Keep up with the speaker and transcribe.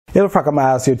Hello,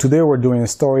 Frakamas here. Today we're doing a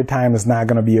story time. It's not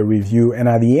going to be a review, and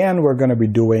at the end we're going to be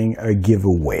doing a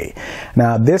giveaway.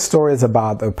 Now this story is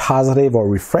about a positive or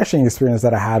refreshing experience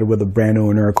that I had with a brand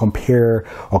owner, compare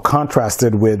or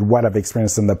contrasted with what I've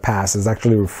experienced in the past. It's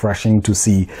actually refreshing to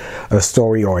see a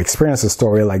story or experience a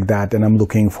story like that, and I'm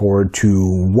looking forward to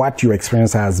what your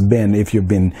experience has been if you've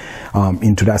been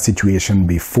into that situation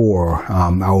before.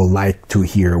 I would like to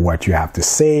hear what you have to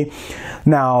say.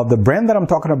 Now the brand that I'm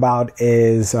talking about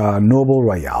is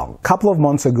Royale. A couple of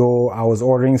months ago, I was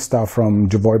ordering stuff from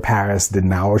Javoy Paris that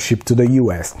now are shipped to the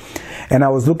US, and I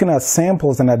was looking at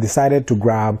samples, and I decided to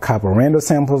grab a couple random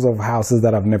samples of houses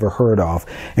that I've never heard of,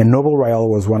 and Royale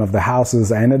was one of the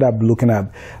houses. I ended up looking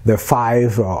at the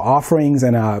 5 offerings,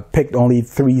 and I picked only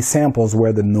 3 samples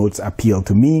where the notes appealed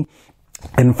to me.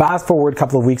 And fast forward a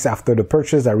couple of weeks after the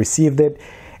purchase, I received it,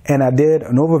 and I did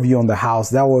an overview on the house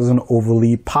that wasn't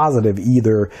overly positive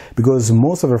either, because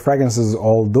most of the fragrances,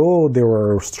 although they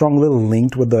were strongly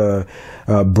linked with the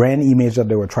brand image that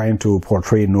they were trying to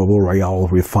portray, Royale,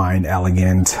 refined,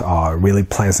 elegant, really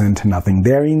pleasant, nothing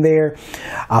daring there,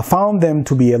 I found them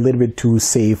to be a little bit too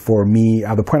safe for me.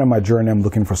 At the point of my journey, I'm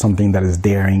looking for something that is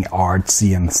daring,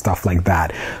 artsy, and stuff like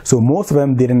that. So most of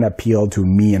them didn't appeal to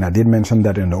me, and I did mention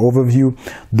that in the overview.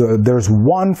 There's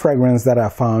one fragrance that I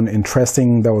found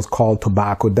interesting that was called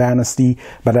Tobacco Dynasty,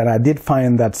 but that I did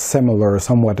find that similar,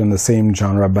 somewhat in the same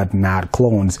genre, but not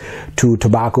clones, to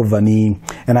Tobacco Vanille.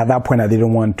 And at that point, I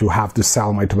didn't want to have to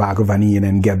sell my Tobacco Vanille and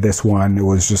then get this one. It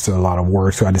was just a lot of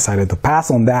work, so I decided to pass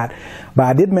on that. But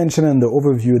I did mention in the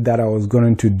overview that I was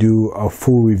going to do a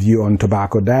full review on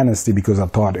Tobacco Dynasty, because I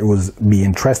thought it would be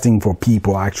interesting for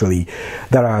people actually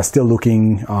that are still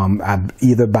looking at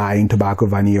either buying Tobacco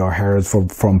Vanille or Harrods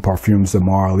from Parfums de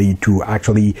Marly to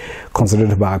actually consider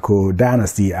Tobacco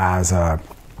Dynasty as a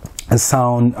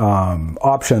sound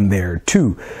option there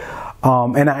too.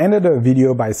 And I ended the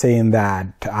video by saying that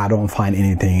I don't find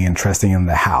anything interesting in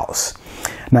the house.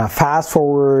 Now fast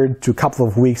forward to a couple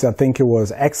of weeks, I think it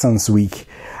was Essence Week,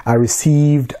 I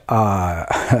received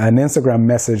an Instagram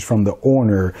message from the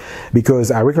owner,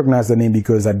 because I recognized the name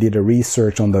because I did a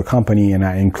research on the company and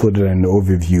I included it in the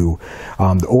overview.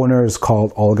 The owner is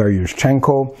called Olga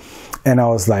Yushchenko. And I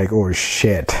was like, oh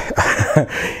shit,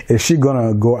 is she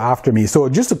gonna go after me? So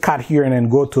just to cut here and then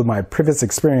go to my previous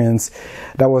experience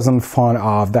that wasn't fun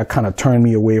of, that kind of turned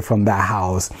me away from that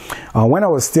house. When I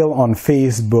was still on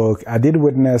Facebook, I did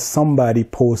witness somebody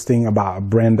posting about a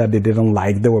brand that they didn't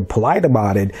like. They were polite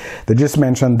about it. They just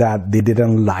mentioned that they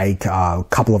didn't like a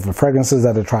couple of the fragrances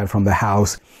that they tried from the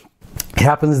house. It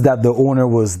happens that the owner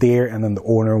was there, and then the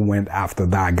owner went after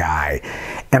that guy.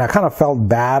 And I kind of felt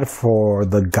bad for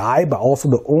the guy, but also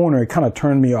the owner. It kind of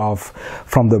turned me off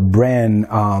from the brand,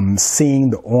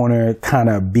 seeing the owner kind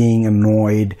of being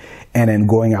annoyed and then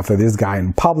going after this guy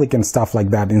in public and stuff like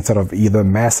that, instead of either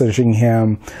messaging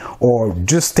him or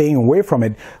just staying away from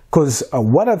it. Because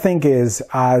what I think is,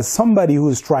 as somebody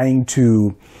who's trying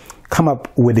to come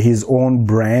up with his own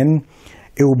brand,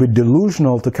 it will be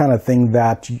delusional to kind of think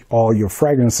that all your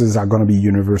fragrances are going to be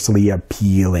universally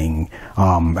appealing.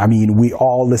 I mean, we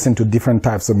all listen to different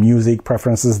types of music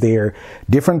preferences there,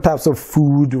 different types of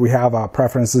food, we have our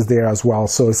preferences there as well.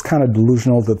 So it's kind of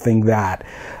delusional to think that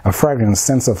a fragrance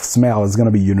sense of smell is going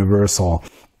to be universal.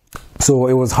 So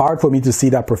it was hard for me to see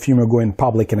that perfumer go in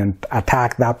public and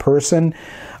attack that person,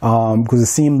 because it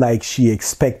seemed like she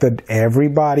expected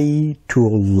everybody to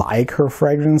like her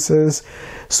fragrances.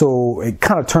 So it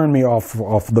kind of turned me off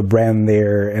the brand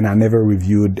there, and I never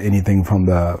reviewed anything from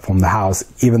the house,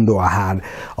 even though I had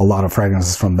a lot of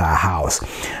fragrances from that house.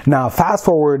 Now fast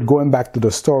forward, going back to the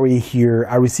story here,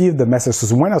 I received the message.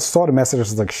 So when I saw the message, I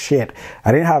was like, shit,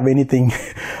 I didn't have anything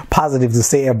positive to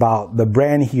say about the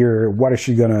brand here. What is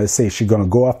she gonna say? She's gonna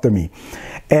go after me.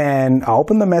 And I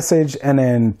opened the message, and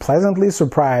then pleasantly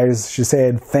surprised, she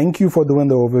said, thank you for doing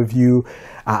the overview.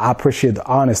 I appreciate the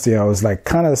honesty. I was like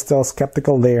kind of still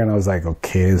skeptical there, and I was like,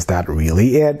 okay, is that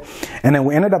really it? And then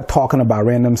we ended up talking about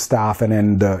random stuff, and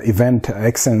then the event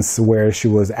Essence where she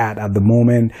was at the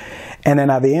moment. And then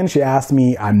at the end, she asked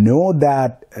me, I know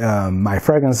that my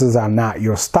fragrances are not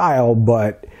your style,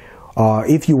 but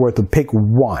if you were to pick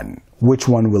one, which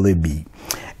one will it be?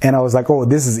 And I was like, oh,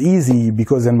 this is easy,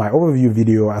 because in my overview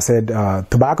video, I said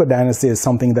Tobacco Dynasty is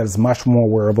something that is much more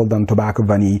wearable than Tobacco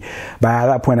Vanille. But at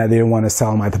that point, I didn't want to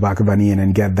sell my Tobacco Vanille and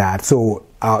then get that. So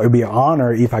it would be an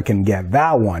honor if I can get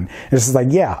that one. And she's like,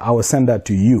 yeah, I will send that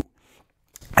to you.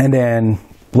 And then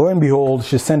lo and behold,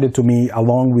 she sent it to me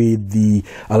along with the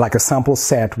like a sample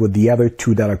set with the other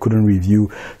 2 that I couldn't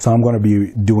review. So I'm going to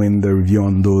be doing the review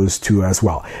on those 2 as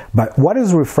well. But what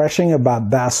is refreshing about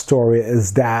that story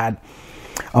is that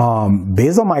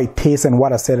based on my taste and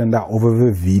what I said in that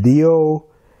overview video,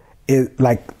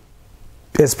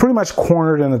 it's pretty much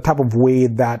cornered in the type of way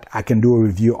that I can do a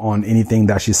review on anything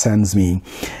that she sends me.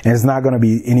 And it's not going to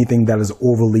be anything that is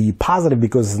overly positive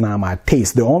because it's not my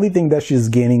taste. The only thing that she's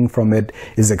gaining from it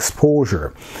is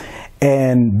exposure.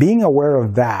 And being aware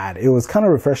of that, it was kind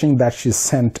of refreshing that she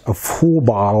sent a full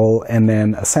bottle and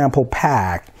then a sample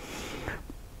pack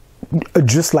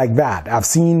just like that. I've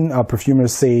seen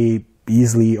perfumers say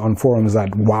easily on forums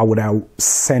that why would I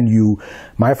send you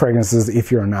my fragrances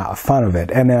if you're not a fan of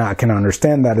it? And then I can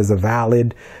understand that as a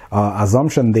valid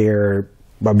assumption there,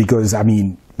 but because I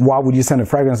mean, why would you send a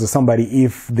fragrance to somebody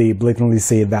if they blatantly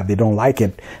say that they don't like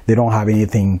it? They don't have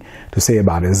anything to say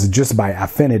about it. It's just by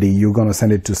affinity, you're going to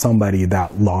send it to somebody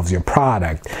that loves your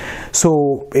product.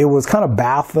 So it was kind of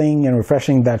baffling and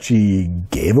refreshing that she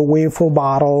gave away a full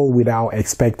bottle without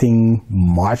expecting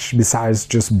much besides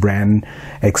just brand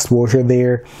exposure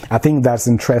there. I think that's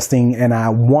interesting, and I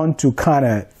want to kind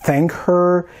of thank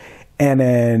her and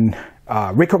then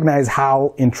recognize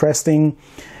how interesting.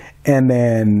 And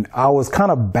then I was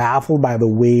kind of baffled by the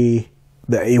way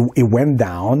that it went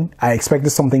down. I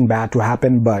expected something bad to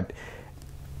happen, but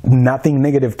nothing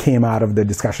negative came out of the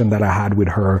discussion that I had with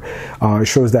her. It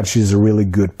shows that she's a really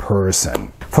good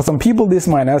person. For some people, this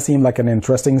might not seem like an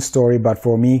interesting story, but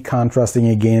for me, contrasting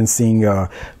again, seeing a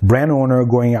brand owner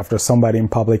going after somebody in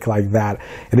public like that,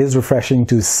 it is refreshing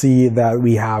to see that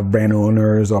we have brand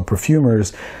owners or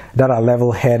perfumers that are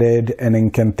level-headed and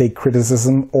then can take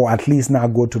criticism, or at least not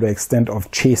go to the extent of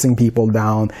chasing people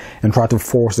down and try to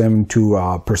force them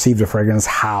to perceive the fragrance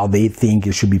how they think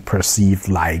it should be perceived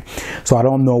like. So I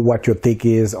don't know what your take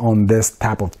is on this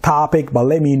type of topic, but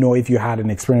let me know if you had an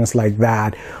experience like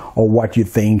that or what you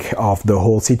think of the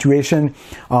whole situation.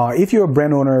 If you're a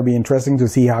brand owner, it'd be interesting to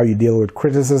see how you deal with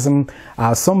criticism.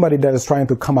 Somebody that is trying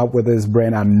to come up with this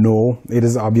brand, I know it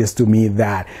is obvious to me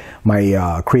that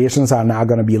my creations are not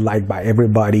going to be liked by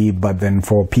everybody, but then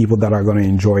for people that are going to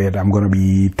enjoy it, I'm going to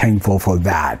be thankful for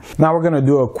that. Now we're going to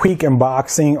do a quick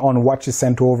unboxing on what she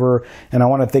sent over, and I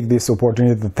want to take this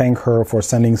opportunity to thank her for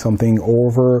sending something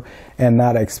over and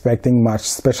not expecting much,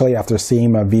 especially after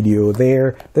seeing my video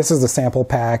there. This is the sample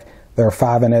pack. There are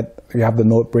 5 in it. You have the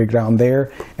note breakdown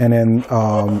there, and then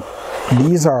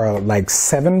these are like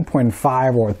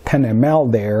 7.5 or 10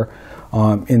 ml there.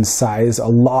 In size, a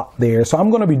lot there. So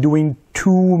I'm going to be doing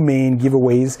 2 main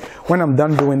giveaways when I'm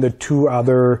done doing the 2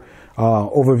 other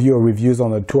overview or reviews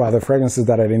on the 2 other fragrances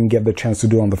that I didn't get the chance to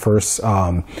do on the first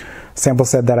sample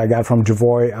set that I got from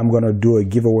Javoy. I'm going to do a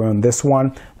giveaway on this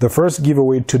one. The first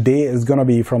giveaway today is going to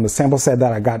be from the sample set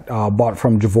that I got bought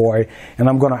from Javoy, and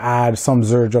I'm going to add some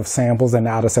surge of samples and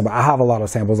add a sample. I have a lot of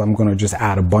samples. I'm going to just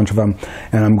add a bunch of them,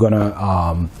 and I'm going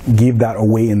to give that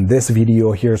away in this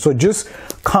video here. So just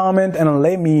comment and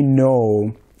let me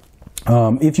know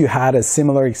if you had a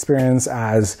similar experience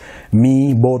as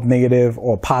me, both negative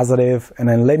or positive, and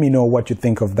then let me know what you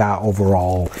think of that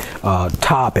overall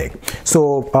topic.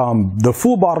 So the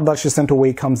full bottle that she sent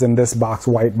away comes in this box,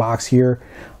 white box here.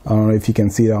 I don't know if you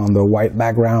can see it on the white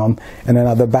background. And then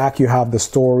at the back you have the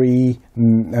story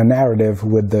narrative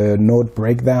with the note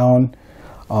breakdown.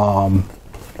 And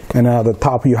then at the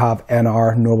top you have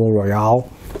NR, Noble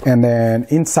Royale. And then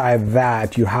inside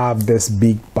that you have this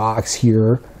big box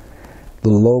here, the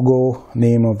logo,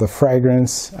 name of the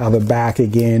fragrance. At the back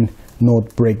again,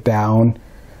 note breakdown,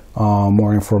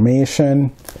 more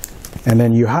information. And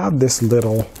then you have this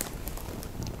little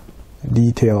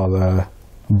detail at the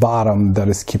bottom that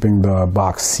is keeping the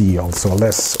box sealed. So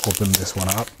let's open this one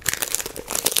up.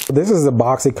 This is the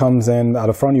box it comes in. At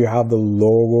the front you have the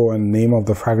logo and name of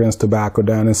the fragrance, Tobacco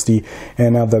Dynasty.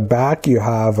 And at the back you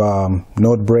have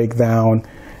note breakdown.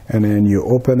 And then you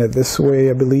open it this way,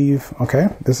 I believe. Okay,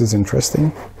 this is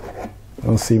interesting.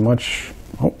 Don't see much.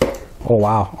 Oh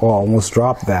wow, oh, I almost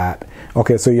dropped that.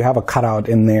 Okay, so you have a cutout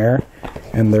in there,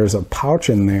 and there's a pouch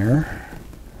in there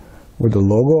with the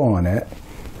logo on it.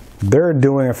 They're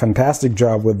doing a fantastic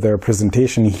job with their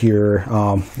presentation here.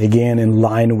 Again, in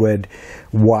line with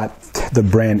what the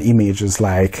brand image is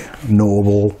like,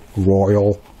 noble,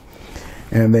 royal.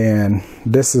 And then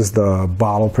this is the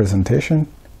bottle presentation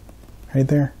right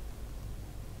there.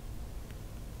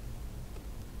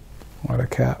 What a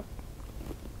cap.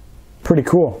 Pretty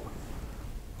cool.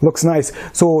 Looks nice.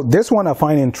 So this one I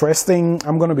find interesting.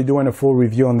 I'm going to be doing a full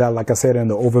review on that, like I said in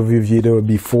the overview video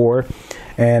before.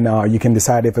 And you can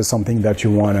decide if it's something that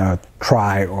you want to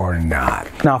try or not.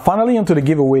 Now, finally onto the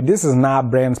giveaway. This is not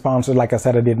brand sponsored. Like I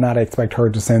said, I did not expect her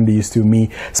to send these to me,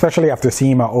 especially after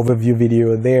seeing my overview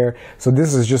video there. So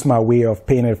this is just my way of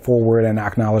paying it forward and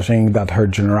acknowledging that her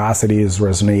generosity is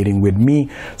resonating with me.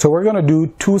 So we're going to do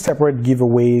two separate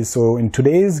giveaways. So in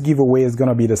today's giveaway is going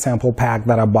to be the sample pack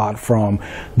that I bought from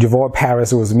Devore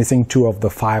Paris. It was missing 2 of the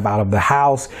 5 out of the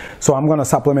house. So I'm going to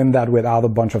supplement that with a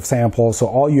bunch of samples. So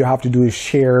all you have to do is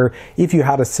share if you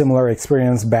had a similar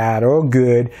experience, bad or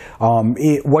good,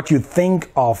 what you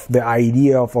think of the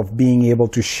idea of being able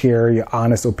to share your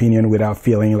honest opinion without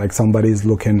feeling like somebody's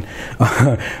looking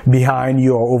behind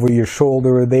you or over your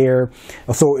shoulder there.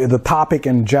 So the topic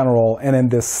in general. And then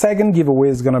the second giveaway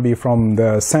is going to be from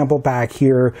the sample pack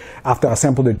here after I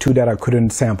sampled the 2 that I couldn't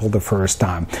sample the first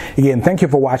time. Again, thank you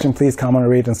for watching. Please comment,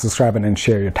 rate, and subscribe, and then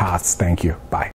share your thoughts. Thank you. Bye.